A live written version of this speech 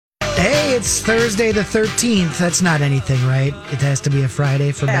Hey, it's Thursday the 13th. That's not anything, right? It has to be a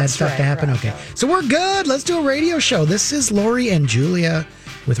Friday for bad stuff to happen? Rocco. Okay. So we're good. Let's do a radio show. This is Lori and Julia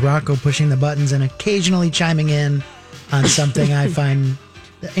with Rocco pushing the buttons and occasionally chiming in on something I find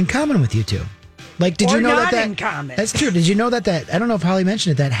in common with you two. Like, did Or you know not that in common. That's true. Did you know that I don't know if Holly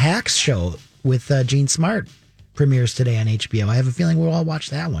mentioned it, that Hacks show with Gene Smart premieres today on HBO. I have a feeling we'll all watch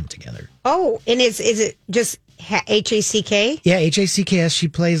that one together. Oh, and is it just HACK? Yeah, HACKS. She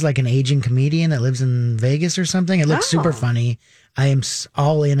plays like an aging comedian that lives in Vegas or something. It looks super funny. I am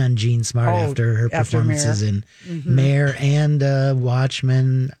all in on Gene Smart after her performances in Mayor and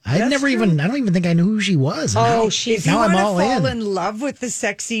Watchmen. I don't even think I knew who she was. Oh, If you now want I'm to all fall in. in love with the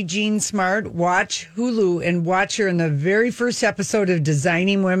sexy Jean Smart, watch Hulu and watch her in the very first episode of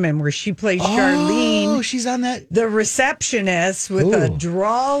Designing Women, where she plays Charlene. Oh, she's on that. The receptionist with a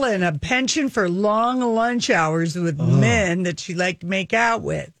drawl and a penchant for long lunch hours with men that she liked to make out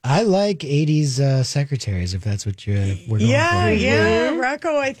with. I like 80s secretaries, if that's what we're going for. Yeah,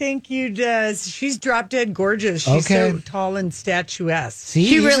 Rocco, I think you'd. She's drop dead gorgeous. She's so tall and statuesque. See,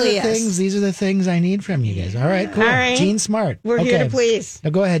 She these really are the is. things. These are the things I need from you guys. All right, cool. All right. Gene Smart. We're here to please. Now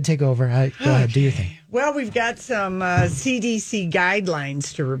go ahead, take over. Go ahead, do your thing. Well, we've got some CDC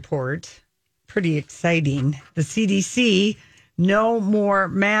guidelines to report. Pretty exciting. The CDC, no more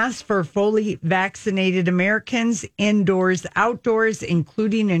masks for fully vaccinated Americans, indoors, outdoors,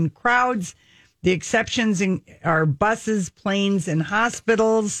 including in crowds. The exceptions are buses, planes, and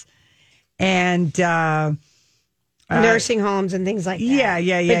hospitals, and Nursing homes and things like that.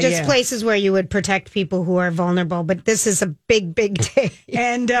 Yeah. But just places where you would protect people who are vulnerable. But this is a big, big day.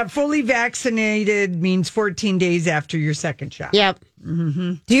 And fully vaccinated means 14 days after your second shot. Yep.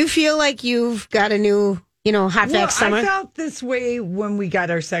 Mm-hmm. Do you feel like you've got a new, hot vax summer? I felt this way when we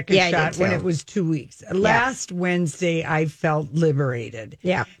got our second shot, when it was 2 weeks. Last Wednesday, I felt liberated.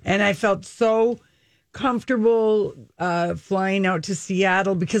 Yeah. And I felt so comfortable flying out to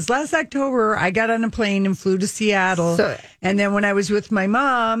Seattle, because last October I got on a plane and flew to Seattle. And then when I was with my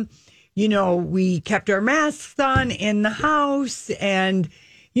mom, we kept our masks on in the house, and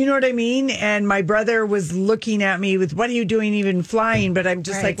you know what I mean? And my brother was looking at me with, what are you doing even flying? But I'm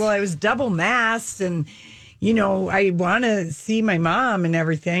just like, well, I was double masked, and I want to see my mom and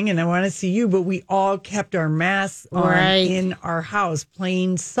everything, and I want to see you, but we all kept our masks on in our house,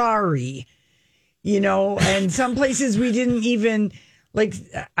 plain sorry. And some places we didn't even, like,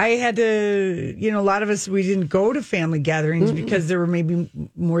 I had to, a lot of us, we didn't go to family gatherings because there were maybe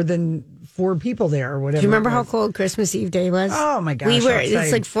more than 4 people there or whatever. Do you remember how cold Christmas Eve day was? Oh my gosh.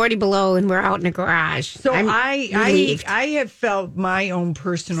 It's like 40 below and we're out in a garage. So I have felt my own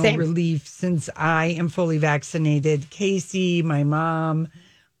personal relief since I am fully vaccinated. Casey, my mom,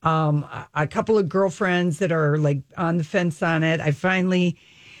 a couple of girlfriends that are like on the fence on it. I finally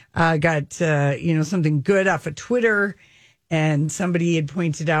got something good off of Twitter, and somebody had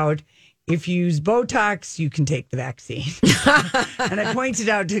pointed out, if you use Botox, you can take the vaccine. And I pointed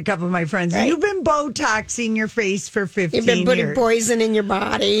out to a couple of my friends, you've been Botoxing your face for 15 years. You've been putting poison in your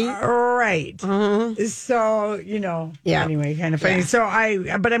body. Right. Uh-huh. So, anyway, kind of funny. Yeah.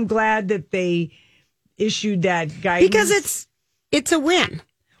 So but I'm glad that they issued that guidance. Because it's a win.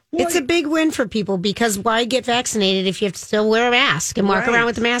 Well, it's a big win for people, because why get vaccinated if you have to still wear a mask and walk around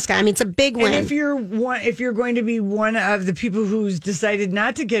with a mask on? I mean, it's a big win. And if you're going to be one of the people who's decided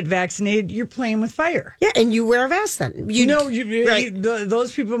not to get vaccinated, you're playing with fire. Yeah, and you wear a vest then.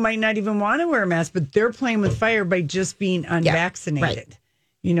 Those people might not even want to wear a mask, but they're playing with fire by just being unvaccinated.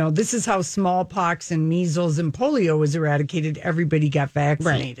 Yeah, right. This is how smallpox and measles and polio was eradicated. Everybody got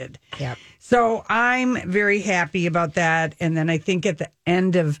vaccinated. Right. Yep. So I'm very happy about that. And then I think at the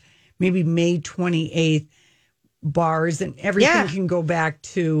end of maybe May 28th, bars and everything can go back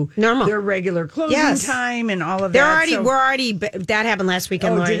to normal, their regular closing time and all of that. That happened last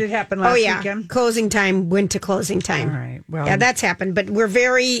weekend. Oh, did it happen last weekend? Oh, yeah. Closing time went to closing time. All right. Well, yeah, that's happened. But we're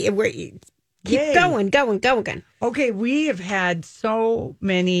keep going. Okay, we have had so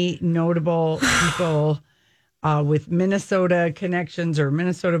many notable people with Minnesota connections or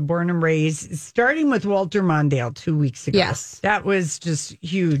Minnesota born and raised, starting with Walter Mondale 2 weeks ago. Yes. That was just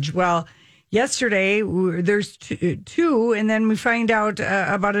huge. Well, yesterday, there's two, and then we find out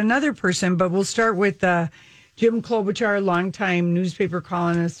about another person, but we'll start with Jim Klobuchar, longtime newspaper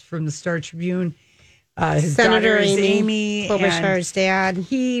columnist from the Star Tribune. His Senator daughter is Amy Klobuchar's dad.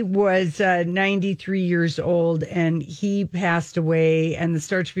 He was 93 years old, and he passed away, and the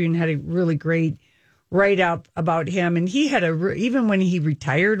Star Tribune had a really great write-up about him. And he had even when he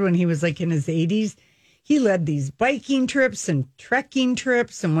retired, when he was like in his 80s, he led these biking trips and trekking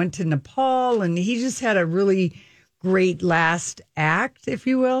trips and went to Nepal, and he just had a really great last act, if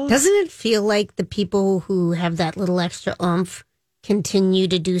you will. Doesn't it feel like the people who have that little extra oomph continue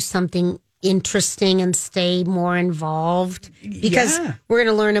to do something interesting and stay more involved? Because we're going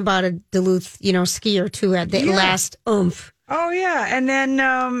to learn about a Duluth, ski or two at the last oomph. Oh, yeah. And then,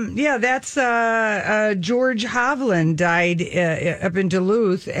 that's George Hovland died up in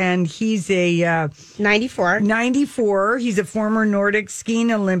Duluth, and he's a 94. 94. He's a former Nordic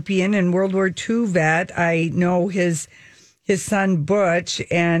skiing Olympian and World War II vet. I know his son, Butch,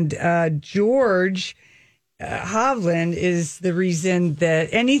 and George Hovland is the reason that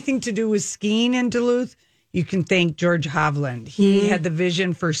anything to do with skiing in Duluth, you can thank George Hovland. He had the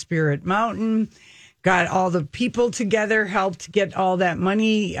vision for Spirit Mountain, got all the people together, helped get all that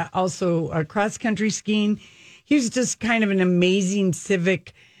money, also cross-country skiing. He was just kind of an amazing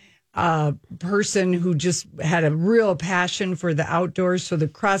civic person who just had a real passion for the outdoors. So the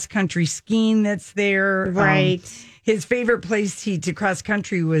cross-country skiing that's there. Right. His favorite place to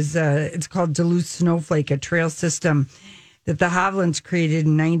cross-country was, it's called Duluth Snowflake, a trail system that the Hovlands created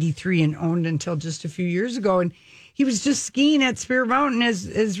in 93 and owned until just a few years ago. And he was just skiing at Spirit Mountain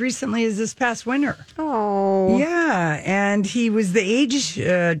as recently as this past winter. Oh. Yeah. And he was the age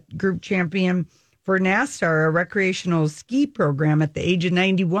group champion for NASTAR, a recreational ski program, at the age of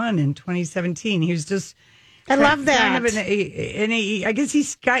 91 in 2017. He was just... I love that. Kind of I guess he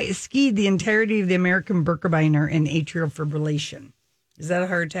skied the entirety of the American Birkebeiner in atrial fibrillation. Is that a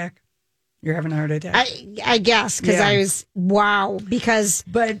heart attack? You're having a heart attack? I guess, because I was,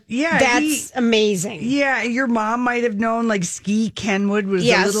 but yeah, that's amazing. Yeah, your mom might have known, like, Ski Kenwood was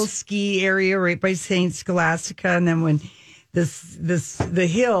a little ski area right by St. Scholastica, and then when the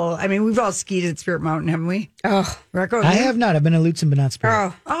hill, I mean, we've all skied at Spirit Mountain, haven't we? Oh, Rocco, I have not. I've been to Lutsen, but not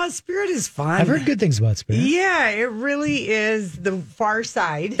Spirit. Oh, Spirit is fun. I've heard good things about Spirit. Yeah, it really is the far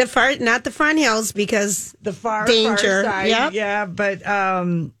side. Not the front hills, because the far danger. Far side. Yep. Yeah, but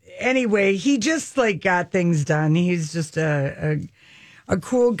anyway, he just got things done. He's just a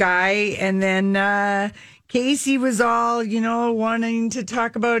cool guy. And then Casey was all, wanting to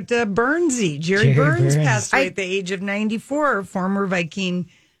talk about Burnsy. Jerry Burns passed away at the age of 94, former Viking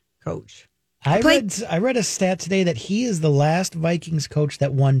coach. I read a stat today that he is the last Vikings coach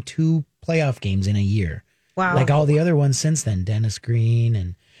that won 2 playoff games in a year. Wow. Like all the other ones since then, Dennis Green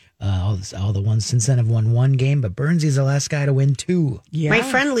and all the ones since then have won 1 game, but Burnsy's the last guy to win 2. Yeah. My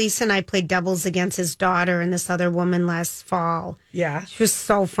friend Lisa and I played doubles against his daughter and this other woman last fall. Yeah. She was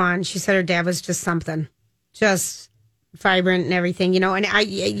so fun. She said her dad was just something. Just vibrant and everything, and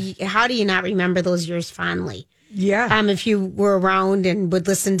how do you not remember those years fondly? Yeah. If you were around and would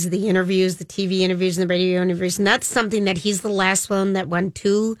listen to the interviews, the TV interviews and the radio interviews, and that's something that he's the last one that won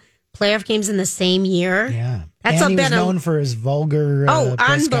 2 playoff games in the same year. Yeah. That's and he was known for his vulgar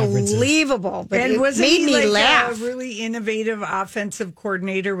press unbelievable. But and it made me laugh. A really innovative offensive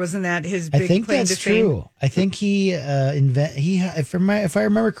coordinator? Wasn't that his big I think claim that's to true. I think he if I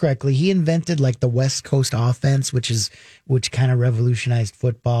remember correctly, he invented like the West Coast offense, which kind of revolutionized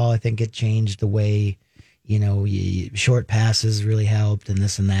football. I think it changed the way, short passes really helped, and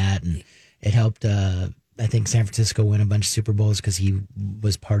this and that, and it helped I think San Francisco win a bunch of Super Bowls because he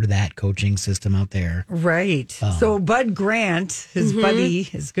was part of that coaching system out there. Right. So Bud Grant, his buddy,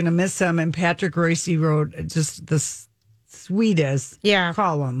 is going to miss him. And Patrick Royce wrote just the sweetest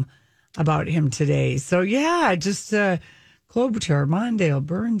column about him today. So, just Klobuchar, Mondale,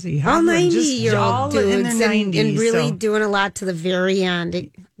 Burnsy, all 90-year-old dudes in their 90s. And really doing a lot to the very end.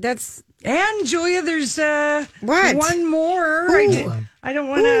 And Julia, there's what? One more. I don't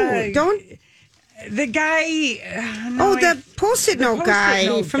want to... The guy... the Post-it Note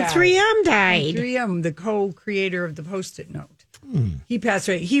guy from 3M died. 3M, the co-creator of the Post-it Note. He passed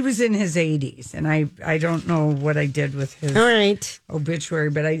away. He was in his 80s, and I don't know what I did with his obituary,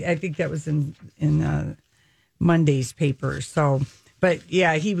 but I think that was in Monday's paper. So, but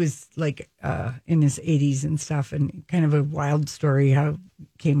yeah, he was like in his 80s and stuff, and kind of a wild story how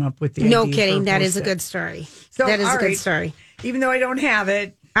came up with the idea. No kidding. That is a good story. So, that is a good story. Even though I don't have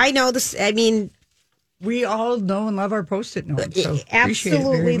it. I know this. I mean... We all know and love our Post-it notes. So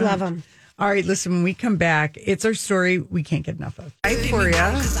absolutely love them. All right, listen, when we come back, it's our story we can't get enough of. Hi, for you.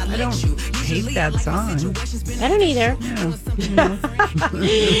 I don't hate that song. I don't either.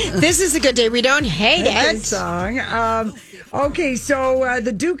 Yeah. This is a good day. We don't hate it. Good song. Okay, so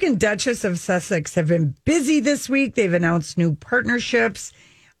the Duke and Duchess of Sussex have been busy this week. They've announced new partnerships.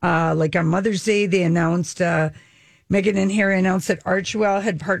 Like on Mother's Day, they announced... Meghan and Harry announced that Archewell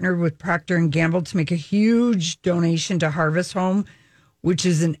had partnered with Procter & Gamble to make a huge donation to Harvest Home, which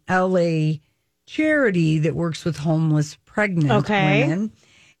is an LA charity that works with homeless pregnant women.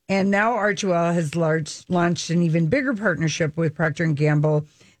 And now Archewell has launched an even bigger partnership with Procter & Gamble.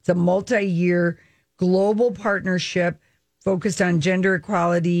 It's a multi-year global partnership focused on gender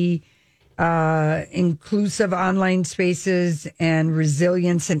equality, inclusive online spaces, and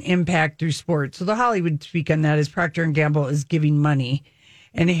resilience and impact through sport. So the Hollywood speak on that is Procter & Gamble is giving money,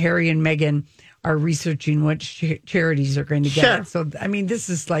 and Harry and Meghan are researching what charities are going to get. Sure. So, I mean, this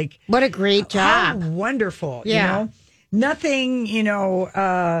is like... What a great job. How wonderful, yeah. You know? Nothing,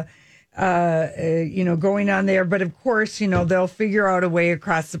 going on there. But of course, they'll figure out a way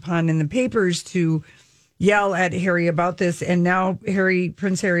across the pond in the papers to yell at Harry about this. And now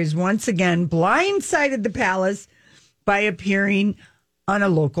Prince Harry's once again blindsided the palace by appearing on a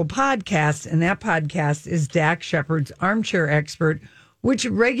local podcast. And that podcast is Dax Shepard's Armchair Expert, which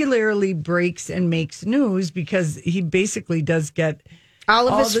regularly breaks and makes news because he basically does get all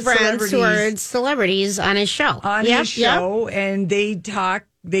of his friends who are celebrities on his show. And they talk,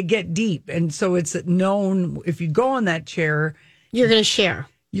 they get deep. And so it's known if you go on that chair, you're going to share.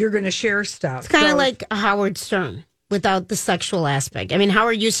 You're going to share stuff. It's kind of like Howard Stern without the sexual aspect. I mean,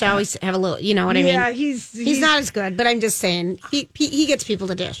 Howard used to always have a little, you know what I mean? Yeah, he's not as good, but I'm just saying he gets people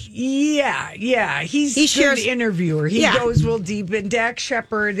to dish. Yeah. He's a good interviewer. He goes real deep. And Dax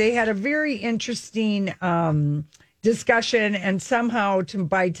Shepard, they had a very interesting discussion, and somehow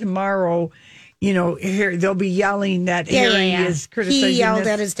by tomorrow, here they'll be yelling that Harry is criticizing. He yelled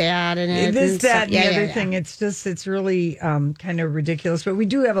at his dad and this, that, and the other thing. It's really kind of ridiculous. But we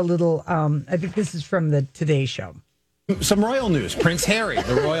do have a little. I think this is from the Today Show. Some royal news. Prince Harry,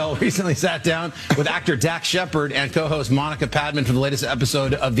 the royal, recently sat down with actor Dax Shepard and co-host Monica Padman for the latest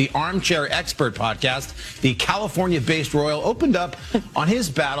episode of the Armchair Expert podcast. The California-based royal opened up on his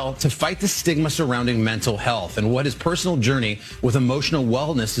battle to fight the stigma surrounding mental health and what his personal journey with emotional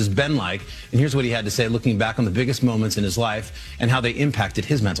wellness has been like. And here's what he had to say looking back on the biggest moments in his life and how they impacted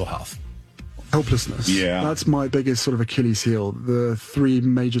his mental health. Helplessness. Yeah. That's my biggest sort of Achilles heel. The 3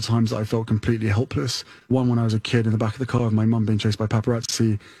 major times that I felt completely helpless. 1 when I was a kid in the back of the car with my mum being chased by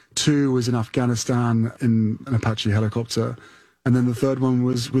paparazzi. 2 was in Afghanistan in an Apache helicopter. And then the 3rd one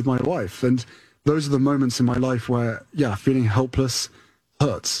was with my wife. And those are the moments in my life where, feeling helpless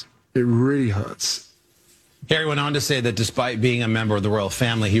hurts. It really hurts. Harry went on to say that despite being a member of the royal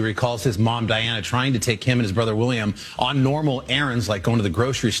family, he recalls his mom, Diana, trying to take him and his brother, William, on normal errands like going to the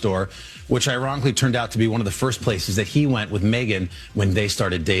grocery store, which ironically turned out to be one of the first places that he went with Meghan when they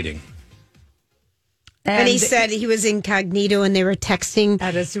started dating. And he said he was incognito and they were texting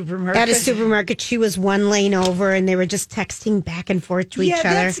at a supermarket. She was 1 lane over and they were just texting back and forth to each other.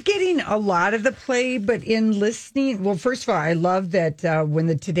 Yeah, that's getting a lot of the play. But in listening, well, first of all, I love that when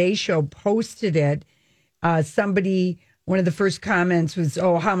the Today Show posted it, one of the first comments was,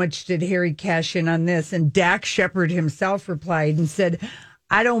 how much did Harry cash in on this? And Dax Shepard himself replied and said,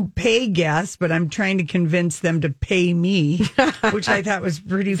 I don't pay guests, but I'm trying to convince them to pay me, which I thought was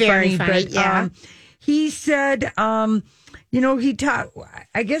pretty funny. But he said, he taught,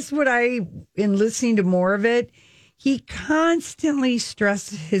 I guess in listening to more of it, he constantly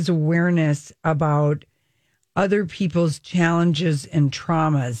stressed his awareness about other people's challenges and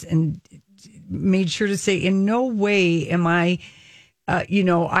traumas, and made sure to say, in no way am I,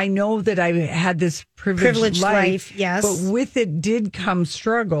 I know that I had this privileged life, yes, but with it did come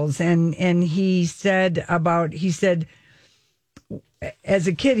struggles. And he said, as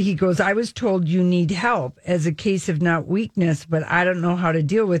a kid, he goes, I was told you need help as a case of not weakness, but I don't know how to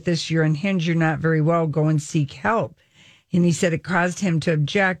deal with this. You're unhinged. You're not very well. Go and seek help. And he said it caused him to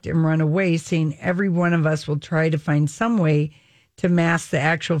object and run away, saying every one of us will try to find some way to mask the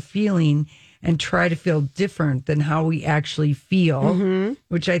actual feeling and try to feel different than how we actually feel,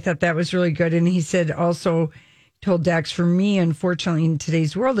 which I thought that was really good. And he said also, told Dax, for me, unfortunately, in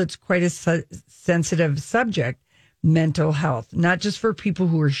today's world, it's quite a sensitive subject. Mental health, not just for people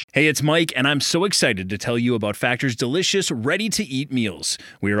who are... Hey, it's Mike, and I'm so excited to tell you about Factor's delicious, ready-to-eat meals.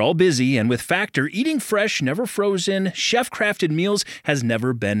 We are all busy, and with Factor, eating fresh, never frozen, chef-crafted meals has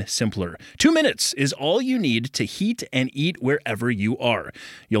never been simpler. 2 minutes is all you need to heat and eat wherever you are.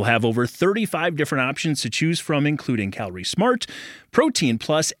 You'll have over 35 different options to choose from, including Calorie Smart, Protein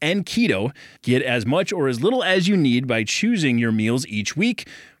Plus, and Keto. Get as much or as little as you need by choosing your meals each week.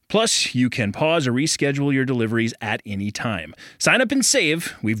 Plus, you can pause or reschedule your deliveries at any time. Sign up and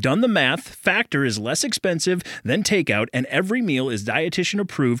save. We've done the math. Factor is less expensive than takeout, and every meal is dietitian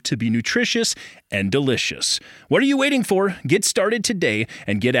approved to be nutritious and delicious. What are you waiting for? Get started today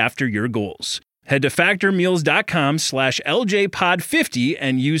and get after your goals. Head to factormeals.com/LJPod50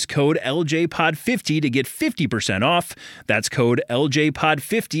 and use code LJPod50 to get 50% off. That's code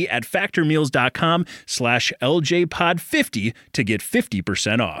LJPod50 at factormeals.com/LJPod50 to get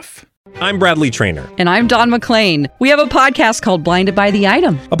 50% off. I'm Bradley Trainer. And I'm Don McClain. We have a podcast called Blinded by the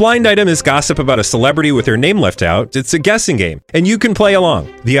Item. A blind item is gossip about a celebrity with their name left out. It's a guessing game, and you can play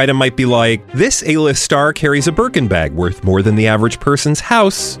along. The item might be like, this A-list star carries a Birkin bag worth more than the average person's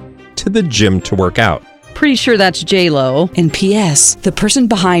house to the gym to work out. Pretty sure that's J-Lo. And P.S. the person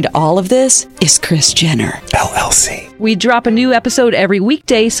behind all of this is Kris Jenner, LLC. We drop a new episode every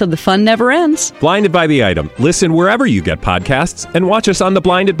weekday so the fun never ends. Blinded by the Item. Listen wherever you get podcasts and watch us on the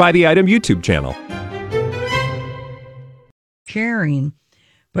Blinded by the Item YouTube channel. Sharing,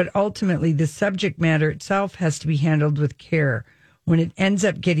 but ultimately the subject matter itself has to be handled with care. When it ends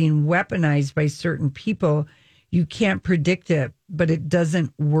up getting weaponized by certain people, you can't predict it, but it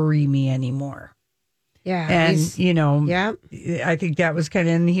doesn't worry me anymore. Yeah. And, yeah. I think that was kind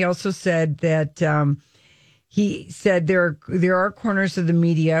of, and he also said that he said there are corners of the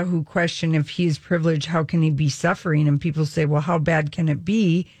media who question if he is privileged, how can he be suffering? And people say, well, how bad can it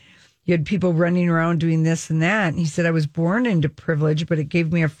be? You had people running around doing this and that. And he said, I was born into privilege, but it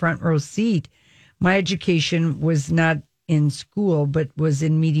gave me a front row seat. My education was not in school, but was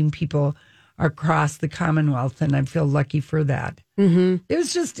in meeting people across the Commonwealth. And I feel lucky for that. Mm-hmm. It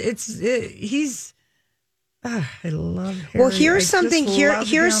was just, he's, I love Harry. Well, here's something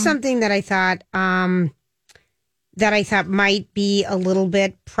that I thought might be a little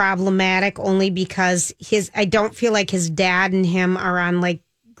bit problematic, only because I don't feel like his dad and him are on like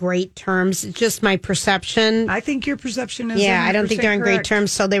great terms. It's just my perception. I think your perception is I don't think they're on great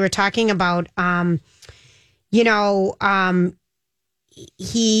terms. So they were talking about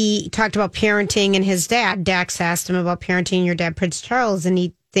he talked about parenting and his dad. Dax asked him about parenting your dad, Prince Charles, and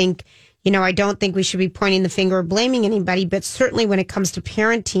I don't think we should be pointing the finger or blaming anybody, but certainly when it comes to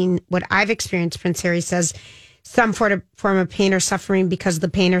parenting, what I've experienced, Prince Harry says, some form of pain or suffering because of the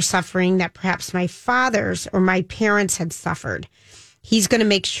pain or suffering that perhaps my father's or my parents had suffered. He's going to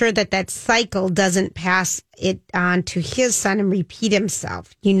make sure that cycle doesn't pass it on to his son and repeat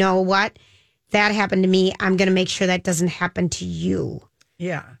himself. You know what? That happened to me. I'm going to make sure that doesn't happen to you.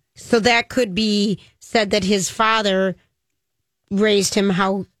 Yeah. So that could be said that his father raised him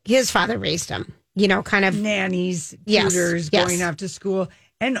how his father raised him, kind of nannies, tutors, going off to school.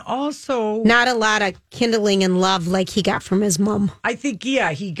 And also not a lot of kindling and love like he got from his mom. I think,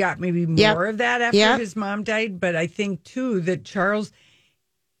 he got maybe more of that after his mom died. But I think, too, that Charles...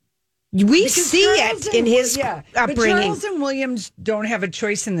 We see it in his upbringing. But Charles and Williams don't have a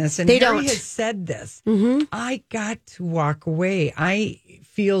choice in this. And Harry has said this. Mm-hmm. I got to walk away. I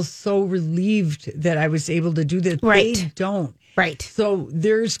feel so relieved that I was able to do this. Right. They don't. Right. So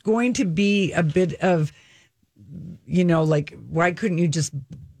there's going to be a bit of, why couldn't you just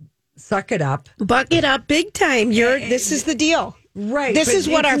suck it up? Buck it up big time. This is the deal. Right. This is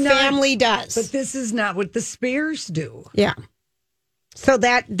what our family does. But this is not what the Spears do. Yeah. So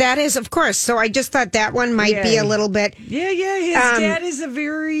that is, of course. So I just thought that one might be a little bit. Yeah. His dad is a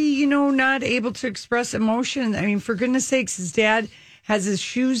very, not able to express emotion. I mean, for goodness sakes, his dad has his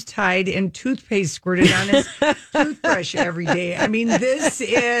shoes tied and toothpaste squirted on his toothbrush every day. I mean, this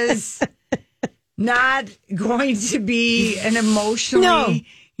is not going to be an emotionally...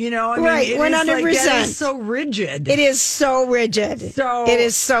 No. Right, 100%. That is so rigid. It is so rigid. It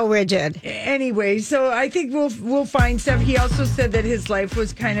is so rigid. Anyway, so I think we'll find stuff. He also said that his life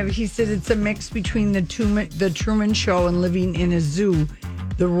was he said it's a mix between the Truman Show and living in a zoo,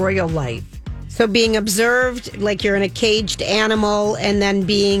 the royal life. So being observed like you're in a caged animal, and then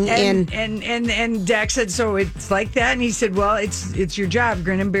being and Dax said, so it's like that, and he said, well, it's your job,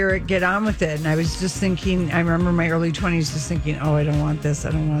 grin and bear it, get on with it. And I was just thinking, I remember my early 20s just thinking, oh, I don't want this,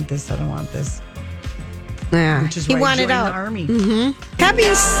 I don't want this, I don't want this. Yeah, which is he why wanted I joined out. The army. Mm-hmm. Happy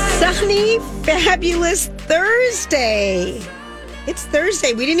sunny, fabulous Thursday. It's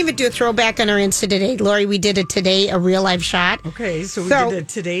Thursday. We didn't even do a throwback on our Insta today. Lori, we did a real life shot. Okay, so we did a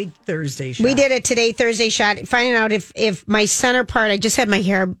Today Thursday shot. We did a Today Thursday shot, finding out if my center part, I just had my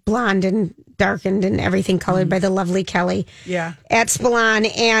hair blonde and darkened and everything colored by the lovely Kelly. Yeah. At Spillane.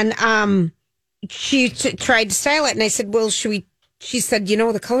 And she tried to style it. And I said, well, should we? She said,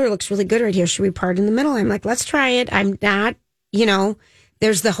 the color looks really good right here. Should we part in the middle? I'm like, let's try it. I'm not,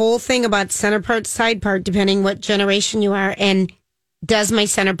 there's the whole thing about center part, side part, depending what generation you are. And does my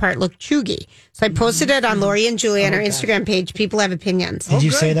center part look chuggy? So I posted it on Lori and Julie on our Instagram page. People have opinions. Did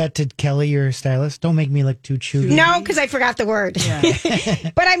you say that to Kelly, your stylist? Don't make me look too chuggy. No, because I forgot the word. Yeah.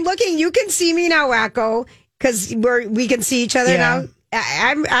 But I'm looking. You can see me now, Wacko, because we can see each other now.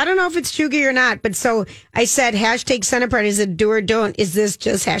 I don't know if it's chuggy or not, but so I said hashtag center part, is it do or don't? Is this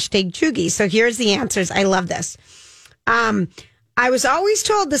just hashtag chuggy? So here's the answers. I love this. I was always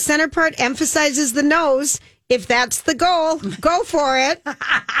told the center part emphasizes the nose. If that's the goal, go for it.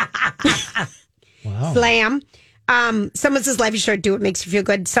 Wow. Slam. Someone says life is short, do what makes you feel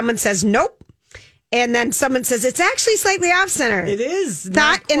good. Someone says nope. And then someone says, it's actually slightly off center. It is. And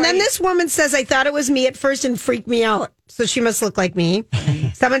then this woman says, I thought it was me at first and freaked me out. So she must look like me.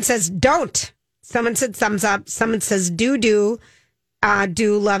 Someone says, don't. Someone said thumbs up. Someone says, do,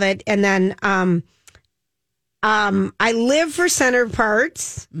 love it. And then I live for center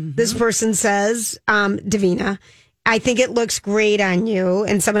parts. Mm-hmm. This person says, Davina, I think it looks great on you.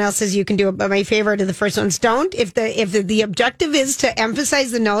 And someone else says you can do it. But my favorite of the first ones, don't. If the objective is to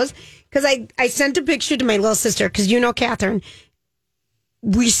emphasize the nose, because I sent a picture to my little sister, because Catherine,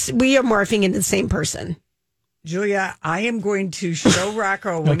 we are morphing into the same person. Julia, I am going to show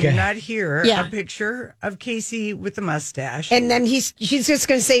Rocco when you're not here a picture of Casey with the mustache. And then she's just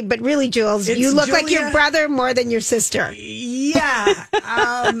going to say, but really, Jules, you look like your brother more than your sister. Yeah.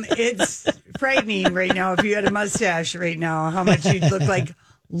 It's frightening right now. If you had a mustache right now, how much you'd look like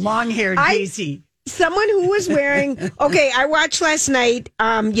long-haired Casey. Someone who was wearing, I watched last night,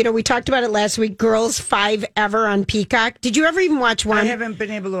 we talked about it last week, Girls 5 Ever on Peacock. Did you ever even watch one? I haven't been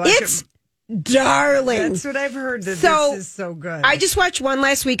able to watch it. It's darling. That's what I've heard, this is so good. I just watched one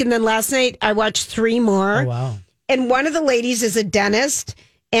last week, and then last night I watched 3 more. Oh, wow. And one of the ladies is a dentist,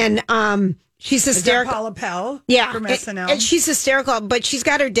 and she's hysterical. Is that Paula Pell from SNL? And she's hysterical, but she's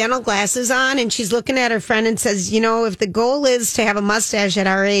got her dental glasses on, and she's looking at her friend and says, if the goal is to have a mustache at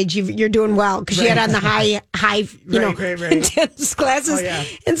our age, you're doing well, because she had on the high dentist glasses. Oh, yeah.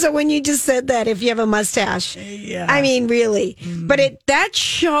 And so when you just said that, if you have a mustache, I mean, really. Mm. But that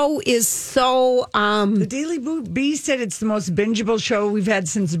show is so... the Daily Beast said it's the most bingeable show we've had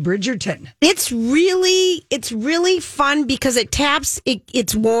since Bridgerton. It's really fun because it taps,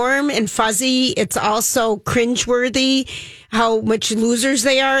 it's warm and fuzzy. It's also cringeworthy how much losers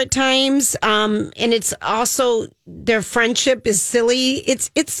they are at times. And it's also their friendship is silly.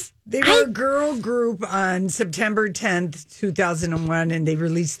 They were a girl group on September 10th, 2001, and they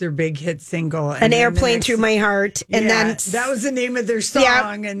released their big hit single. An Airplane Through My Heart. And then that was the name of their song.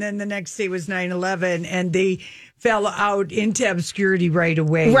 Yeah. And then the next day was 9/11, and they fell out into obscurity right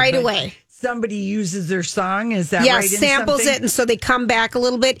away. Somebody uses their song, is that right? Samples it, and so they come back a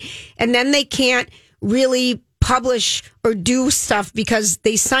little bit, and then they can't really publish or do stuff because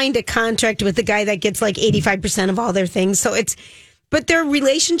they signed a contract with the guy that gets like 85% of all their things. But their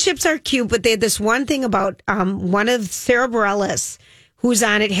relationships are cute, but they had this one thing about one of Sarah Bareilles, who's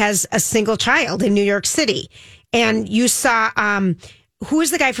on it, has a single child in New York City. And you saw, who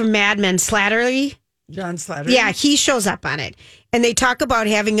is the guy from Mad Men, Slattery? John Slattery? Yeah, he shows up on it. And they talk about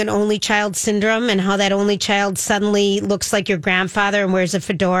having an only child syndrome and how that only child suddenly looks like your grandfather and wears a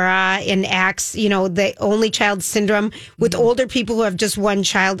fedora and acts, the only child syndrome with older people who have just one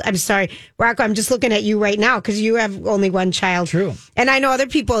child. I'm sorry, Rocco, I'm just looking at you right now because you have only one child. True. And I know other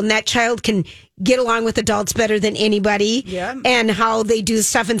people, and that child can get along with adults better than anybody. Yeah. And how they do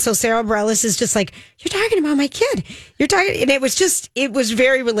stuff. And so Sarah Bareilles is just like, you're talking about my kid. And it was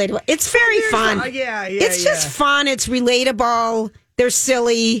very relatable. It's very fun. It's just fun. It's relatable. They're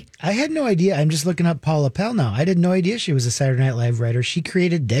silly. I had no idea. I'm just looking up Paula Pell now. I had no idea she was a Saturday Night Live writer. She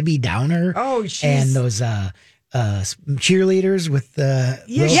created Debbie Downer. And those cheerleaders with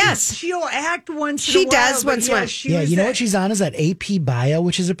yes, she'll act once. She does once. You know what she's on is that AP Bio,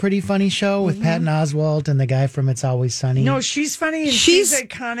 which is a pretty funny show with Patton Oswalt and the guy from It's Always Sunny. No, she's funny, and she's an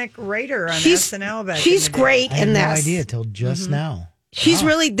iconic writer on SNL back. She's great in this. I had no idea till just now. She's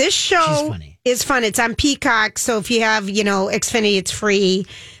really, this show is fun. It's on Peacock, so if you have Xfinity, it's free,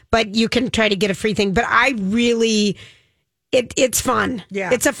 but you can try to get a free thing. But I really. It's fun. Yeah.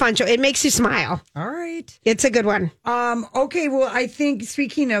 It's a fun show. It makes you smile. All right. It's a good one. Okay. Well, I think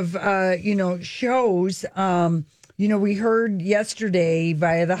speaking of, shows, we heard yesterday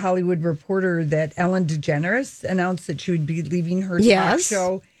via the Hollywood Reporter that Ellen DeGeneres announced that she would be leaving her talk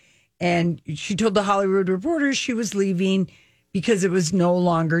show. And she told the Hollywood Reporter she was leaving because it was no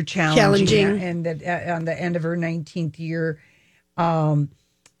longer challenging. And that on the end of her 19th year. And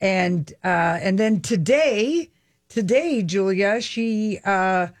then today, Julia, she,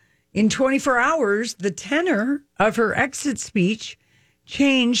 in 24 hours, the tenor of her exit speech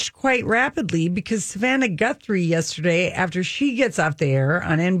changed quite rapidly because Savannah Guthrie yesterday, after she gets off the air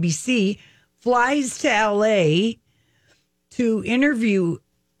on NBC, flies to L.A. to interview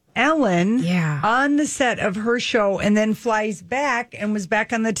Ellen on the set of her show and then flies back and was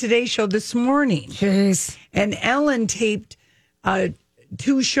back on the Today Show this morning. Jeez. And Ellen taped a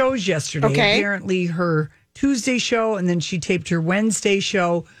 2 shows yesterday. Okay. Apparently her Tuesday show, and then she taped her Wednesday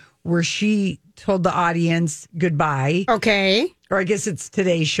show where she told the audience goodbye. Okay. Or I guess it's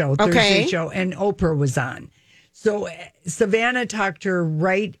today's show, Thursday show, and Oprah was on. So Savannah talked to her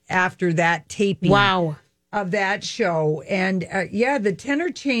right after that taping of that show. And the tenor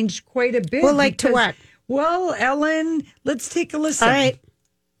changed quite a bit. Well, like to what? Well, Ellen, let's take a listen. All right.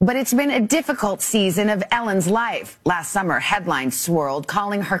 But it's been a difficult season of Ellen's life. Last summer, headlines swirled,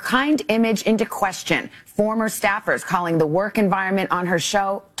 calling her kind image into question. Former staffers calling the work environment on her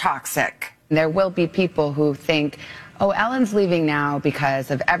show toxic. There will be people who think, oh, Ellen's leaving now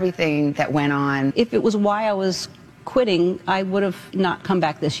because of everything that went on. If it was why I was quitting, I would have not come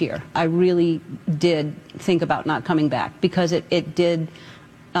back this year. I really did think about not coming back because it did,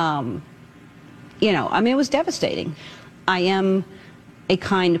 it was devastating. I am a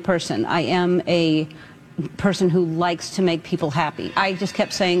kind person. I am a person who likes to make people happy. I just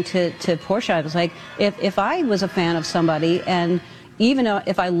kept saying to Portia, I was like, if I was a fan of somebody, and even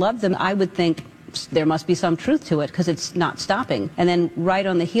if I loved them, I would think there must be some truth to it because it's not stopping. And then right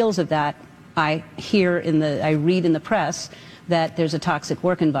on the heels of that, I read in the press that there's a toxic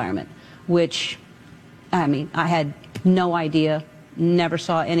work environment, which, I had no idea, never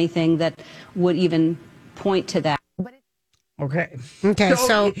saw anything that would even point to that. Okay.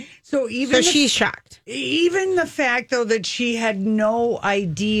 So she's shocked. Even the fact, though, that she had no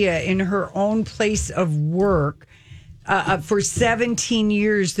idea in her own place of work for 17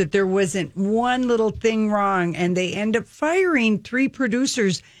 years that there wasn't one little thing wrong, and they end up firing 3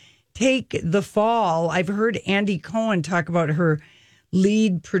 producers. Take the fall. I've heard Andy Cohen talk about her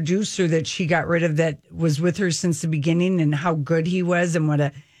lead producer that she got rid of that was with her since the beginning and how good he was and what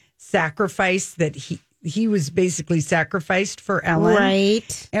a sacrifice that he was basically sacrificed for Ellen.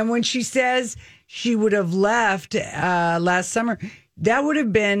 Right. And when she says she would have left last summer, that would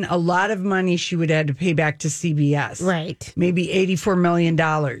have been a lot of money she would have had to pay back to CBS. Right. Maybe $84 million.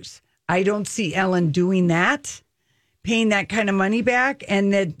 I don't see Ellen doing that, paying that kind of money back,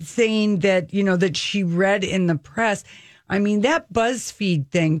 and that saying that, that she read in the press. I mean, that BuzzFeed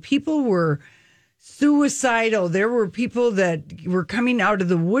thing, people were suicidal. There were people that were coming out of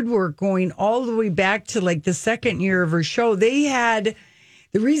the woodwork going all the way back to like the second year of her show. The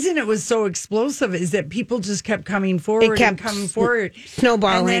reason it was so explosive is that people just kept coming forward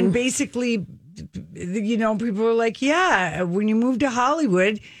snowballing. And then basically, people were like, yeah, when you move to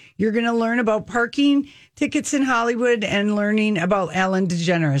Hollywood, you're going to learn about parking tickets in Hollywood and learning about Ellen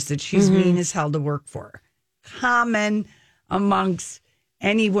DeGeneres, that she's mean as hell to work for. Common amongst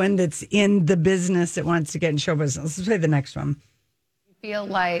anyone that's in the business that wants to get in show business. Let's play the next one. You feel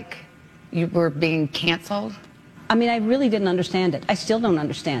like you were being canceled? I really didn't understand it. I still don't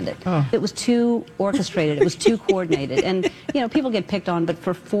understand it. Oh. It was too orchestrated. It was too coordinated. And, people get picked on, but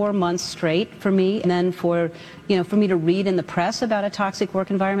for 4 months straight for me, and then for me to read in the press about a toxic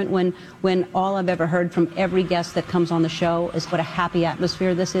work environment when all I've ever heard from every guest that comes on the show is what a happy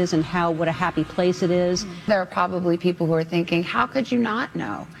atmosphere this is and what a happy place it is. There are probably people who are thinking, how could you not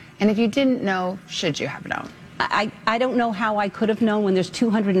know? And if you didn't know, should you have known? I don't know how I could have known when there's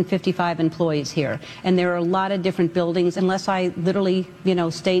 255 employees here, and there are a lot of different buildings. Unless I literally,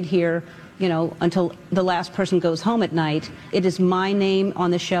 stayed here, until the last person goes home at night. It is my name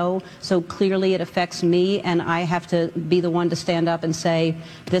on the show, so clearly it affects me, and I have to be the one to stand up and say,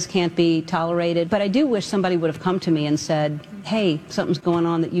 this can't be tolerated. But I do wish somebody would have come to me and said, hey, something's going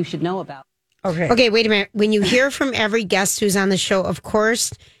on that you should know about. Okay, wait a minute. When you hear from every guest who's on the show, of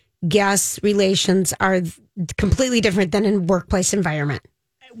course, guest relations are completely different than in a workplace environment.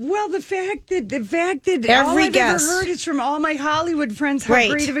 Well, the fact that every all I've ever heard is from all my Hollywood friends how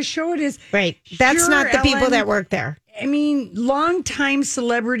great of a show it is. Right. That's not the people that work there. Longtime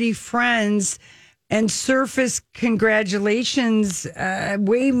celebrity friends and surface congratulations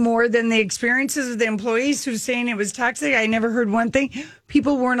way more than the experiences of the employees who's saying it was toxic. I never heard one thing.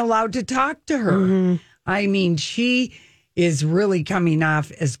 People weren't allowed to talk to her. Mm-hmm. She is really coming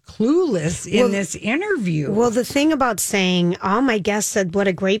off as clueless in this interview. Well, the thing about saying, all my guests said what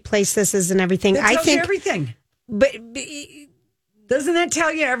a great place this is and everything. That tells you everything. But doesn't that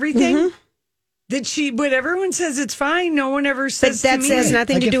tell you everything? Mm-hmm. But everyone says it's fine. No one ever says that has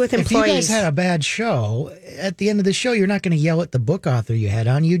nothing to do with employees. If you guys had a bad show, at the end of the show, you're not going to yell at the book author you had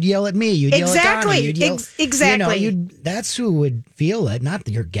on. You'd yell at me. You'd yell at Donnie. You'd yell, exactly. That's who would feel it, not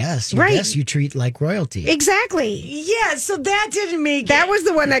your guests. Your guests you treat like royalty. Exactly. Yeah, so that didn't make That was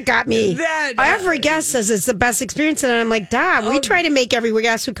the one that got me. Every guest says it's the best experience, and I'm like, we try to make every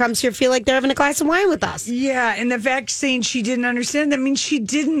guest who comes here feel like they're having a glass of wine with us. Yeah, and the fact saying she didn't understand, that means she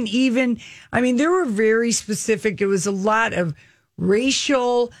didn't even... there were very specific. It was a lot of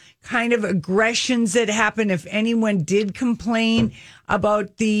racial kind of aggressions that happen if anyone did complain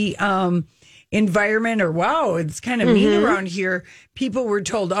about the environment or, wow, it's kind of mean around here. People were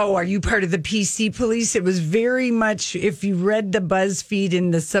told, oh, are you part of the PC police? It was very much, if you read the BuzzFeed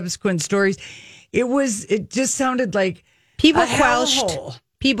and the subsequent stories, it just sounded like people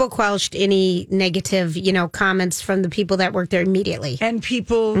quashed any negative, comments from the people that worked there immediately. And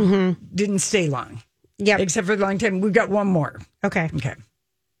people didn't stay long. Yep. Except for the long time. We've got one more. Okay.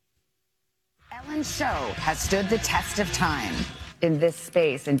 Ellen's show has stood the test of time. In this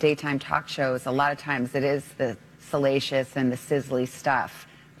space, in daytime talk shows, a lot of times it is the salacious and the sizzly stuff.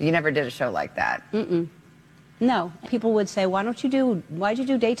 You never did a show like that. No. People would say, why'd you do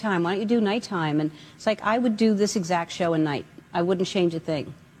daytime? Why don't you do nighttime? And it's like, I would do this exact show at night. I wouldn't change a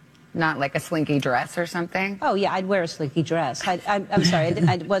thing. Not like a slinky dress or something? Oh, yeah, I'd wear a slinky dress. I'm sorry,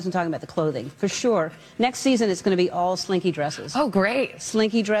 I wasn't talking about the clothing. For sure. Next season, it's going to be all slinky dresses. Oh, great.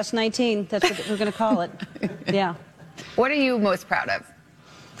 Slinky Dress 19, that's what we're going to call it. Yeah. What are you most proud of?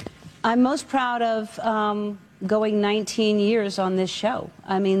 I'm most proud of going 19 years on this show.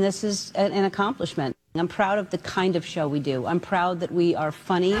 I mean, this is an accomplishment. I'm proud of the kind of show we do. I'm proud that we are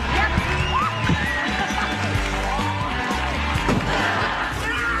funny.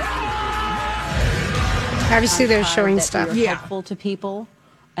 Obviously, they're showing stuff. We're helpful to people,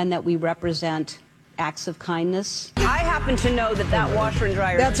 and that we represent acts of kindness. I happen to know that washer and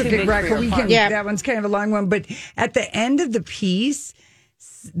dryer. That's a big record. That one's kind of a long one, but at the end of the piece,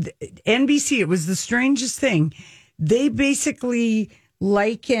 NBC, it was the strangest thing. They basically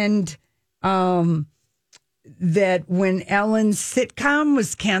likened that when Ellen's sitcom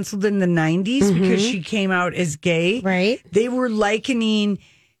was canceled in the 90s because she came out as gay, right? They were likening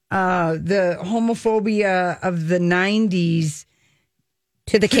the homophobia of the 90s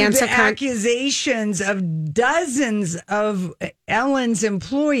to the cancel accusations of dozens of Ellen's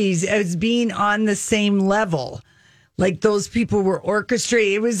employees as being on the same level. Like those people were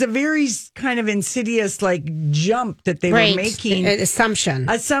orchestrated. It was a very kind of insidious jump that they were making.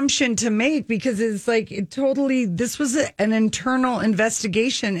 Assumption to make, because it's like this was an internal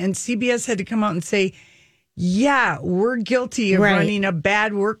investigation, and CBS had to come out and say, yeah, we're guilty of running a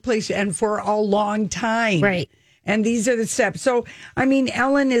bad workplace and for a long time. Right. And these are the steps. So, I mean,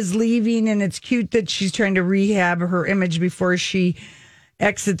 Ellen is leaving, and it's cute that she's trying to rehab her image before she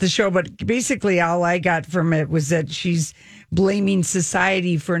exits the show. But basically, all I got from it was that she's blaming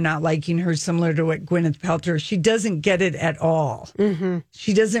society for not liking her, similar to what Gwyneth Paltrow. She doesn't get it at all.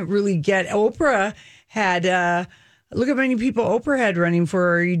 She doesn't really get. Oprah had... look at how many people Oprah had running for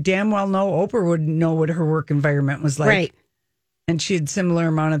her. You damn well know Oprah would know what her work environment was like. Right. And she had similar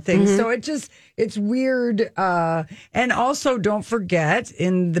amount of things. So it's weird. And also, don't forget,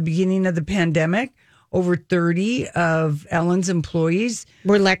 in the beginning of the pandemic, over 30 of Ellen's employees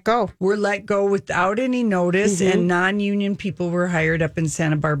were let go. Without any notice, and non-union people were hired up in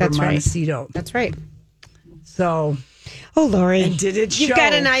Santa Barbara, Montecito. That's right. So... Oh, Lori. And did it show? You've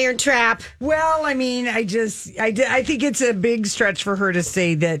got an iron trap. Well, I mean, I think it's a big stretch for her to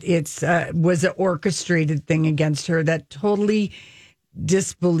say that it's was an orchestrated thing against her that totally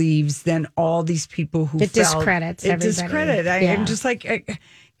disbelieves then all these people who discredits everybody. I'm just like,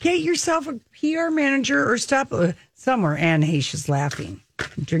 get yourself a PR manager or stop somewhere. Anne Heche is laughing.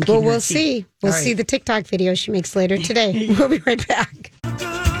 Well, we'll see. We'll see the TikTok video she makes later today. We'll be right back.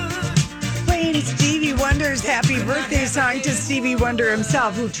 Playing Stevie Wonder's Happy Birthday song to Stevie Wonder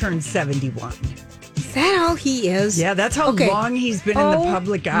himself, who turned 71. Is that all he is? Yeah, that's how long he's been in the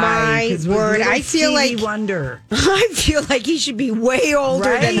public eye. My word. I feel Stevie Wonder. I feel like he should be way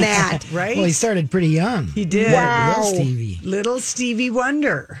older than that. Right? Well, he started pretty young. He did. Wow. Little Stevie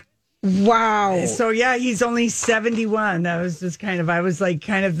Wonder. Wow. So, yeah, he's only 71. That was just I was like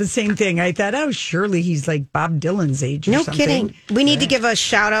kind of the same thing. I thought, surely he's like Bob Dylan's age or something. No kidding. We need to give a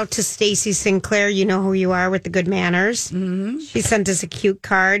shout out to Stacy Sinclair. You know who you are with the good manners. She sent us a cute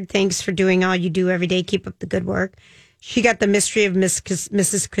card. Thanks for doing all you do every day. Keep up the good work. She got the mystery of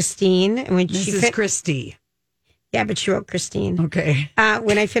Mrs. Christine. And when Mrs. Christie. Yeah, but she wrote Christine. Okay.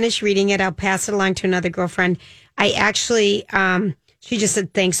 When I finish reading it, I'll pass it along to another girlfriend. I actually... she just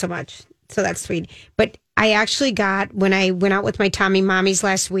said, thanks so much. So that's sweet. But I actually got, when I went out with my Tommy Mommies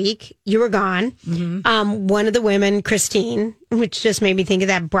last week, you were gone. One of the women, Christine, which just made me think of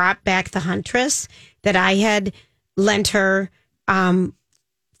that, brought back the Huntress that I had lent her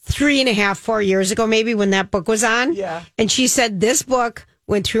 3.5, 4 years ago, maybe, when that book was on. Yeah. And she said, this book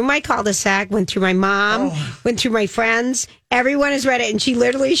went through my cul-de-sac, went through my mom, went through my friends. Everyone has read it, and she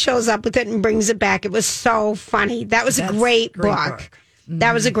literally shows up with it and brings it back. It was so funny. That was a great book.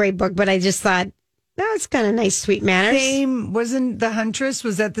 That was a great book, but I just thought, That was kind of nice, sweet manners. Wasn't the Huntress?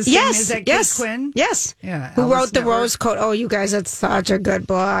 Was that the same as that Kate Quinn? Yes. Yeah. Who wrote the Rose Code? Oh, you guys, it's such a good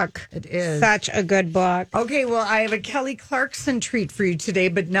book. It is. Such a good book. Okay, well, I have a Kelly Clarkson treat for you today,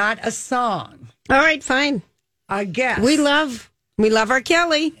 but not a song. All right, fine. I guess. We love our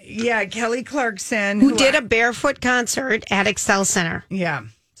Kelly. Yeah, Kelly Clarkson. Who did a barefoot concert at Excel Center. Yeah,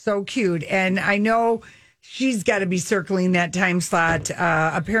 so cute. And I know she's got to be circling that time slot.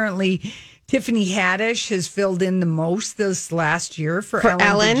 Apparently, Tiffany Haddish has filled in the most this last year for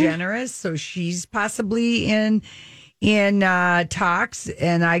Ellen DeGeneres. So she's possibly in talks.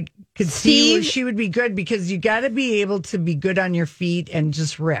 And I could see where she would be good because you got to be able to be good on your feet and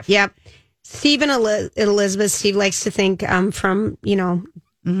just riff. Yep. Steve and Elizabeth. Steve likes to think from,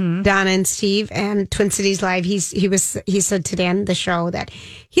 Donna and Steve and Twin Cities Live. He said today on the show that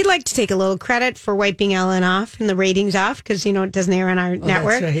he'd like to take a little credit for wiping Ellen off and the ratings off because, it doesn't air on our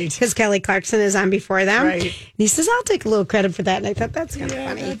network because Kelly Clarkson is on before them. Right. And he says, I'll take a little credit for that. And I thought that's kind of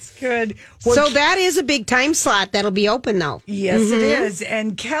funny. That's good. So that is a big time slot that'll be open though. Yes, it is.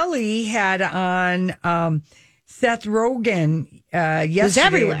 And Kelly had on Seth Rogen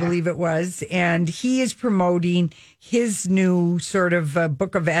yesterday, I believe it was, and he is promoting his new sort of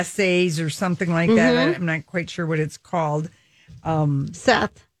book of essays or something like that. I'm not quite sure what it's called.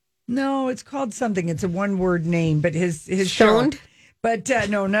 Seth. No, it's called something. It's a one-word name, but his Stoned? show. But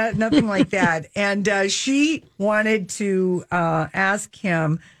no, nothing like that. And she wanted to ask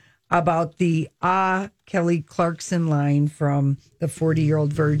him about the Kelly Clarkson line from the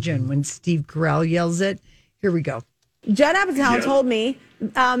 40-Year-Old Virgin when Steve Carell yells it. Here we go. Judd Apatow told me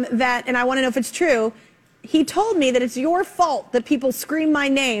that, and I want to know if it's true, he told me that it's your fault that people scream my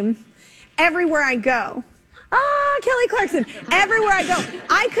name everywhere I go. Kelly Clarkson, everywhere I go.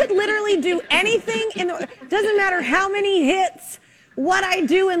 I could literally do anything, doesn't matter how many hits, what I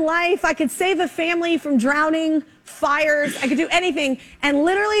do in life. I could save a family from drowning, fires. I could do anything. And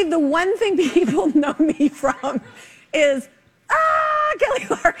literally the one thing people know me from is Kelly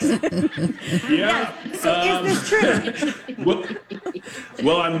Clarkson. Yeah. So is this true?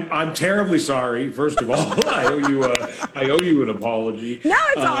 Well, I'm terribly sorry. First of all, I owe you an apology. No,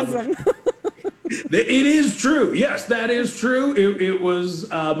 it's awesome. It is true. Yes, that is true. It was.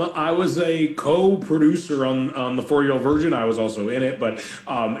 I was a co-producer on the 4-Year-Old Virgin. I was also in it, but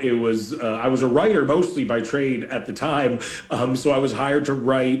it was. I was a writer mostly by trade at the time. So I was hired to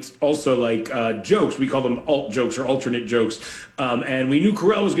write also jokes. We call them alt jokes or alternate jokes. And we knew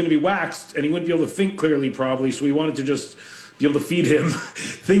Carell was going to be waxed, and he wouldn't be able to think clearly, probably. So we wanted to just be able to feed him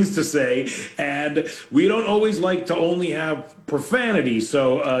things to say. And we don't always like to only have profanity.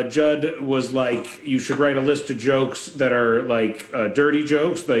 So Judd was like, you should write a list of jokes that are dirty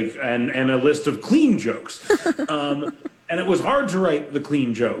jokes, and a list of clean jokes. And it was hard to write the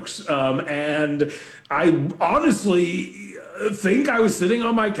clean jokes. And I honestly think I was sitting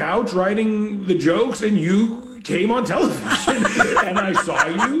on my couch writing the jokes, and you came on television and I saw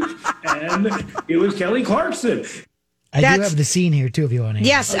you, and it was Kelly Clarkson. I do have the scene here, too, if you want to hear it.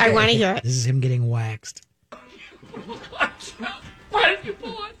 Yes, I want to hear it. This is him getting waxed. Why did you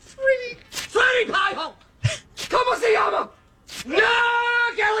pull on Sweetie Pie? ¿Cómo se llama? No,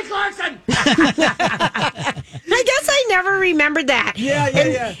 Kelly Clarkson! I guess I never remembered that.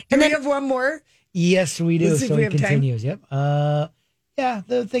 Yeah. Do we have one more? Yes, we do. Let's see so if we it have continues. time. Yep. Yeah,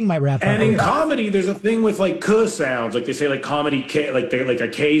 the thing might wrap up. And in comedy, there's a thing with k sounds. Like they say, comedy K, a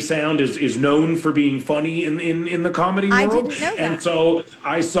K sound is known for being funny in the comedy world. I didn't know that. And so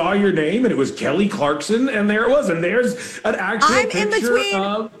I saw your name, and it was Kelly Clarkson, and there it was. And there's an actual I'm picture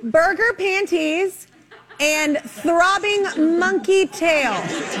in between burger panties and throbbing monkey tail.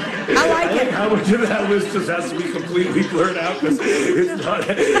 I like it. How much of that was just has to be completely blurred out? It's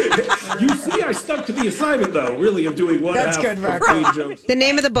not. You see, I stuck to the assignment, though, really, of doing one That's half good, Mark. clean jokes. The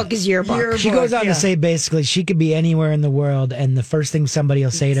name of the book is Yearbook. She goes on to say, basically, she could be anywhere in the world, and the first thing somebody will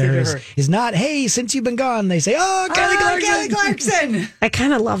say to her is not, hey, since you've been gone. They say, Kelly Clarkson. I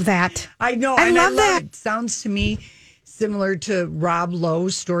kind of love that. I know. I love that. It sounds to me similar to Rob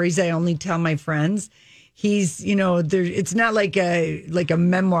Lowe's Stories I Only Tell My Friends. He's, it's not like a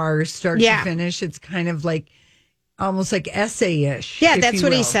memoir start to finish. It's kind of almost like essay-ish. Yeah, that's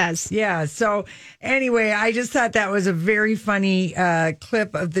what he says. Yeah. So anyway, I just thought that was a very funny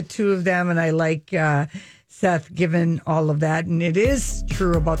clip of the two of them. And I like Seth given all of that. And it is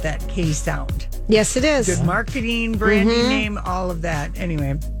true about that K sound. Yes, it is. Good marketing, branding name, all of that.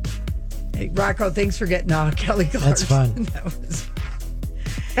 Anyway, hey, Rocco, thanks for getting Kelly Clarkson. That's fun. That was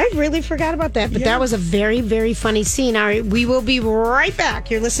I really forgot about that, but that was a very, very funny scene. All right, we will be right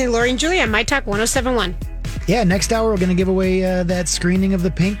back. You're listening to Lori and Julia on My Talk 107.1. Yeah, next hour we're going to give away that screening of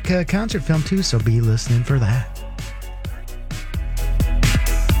the Pink concert film, too, so be listening for that.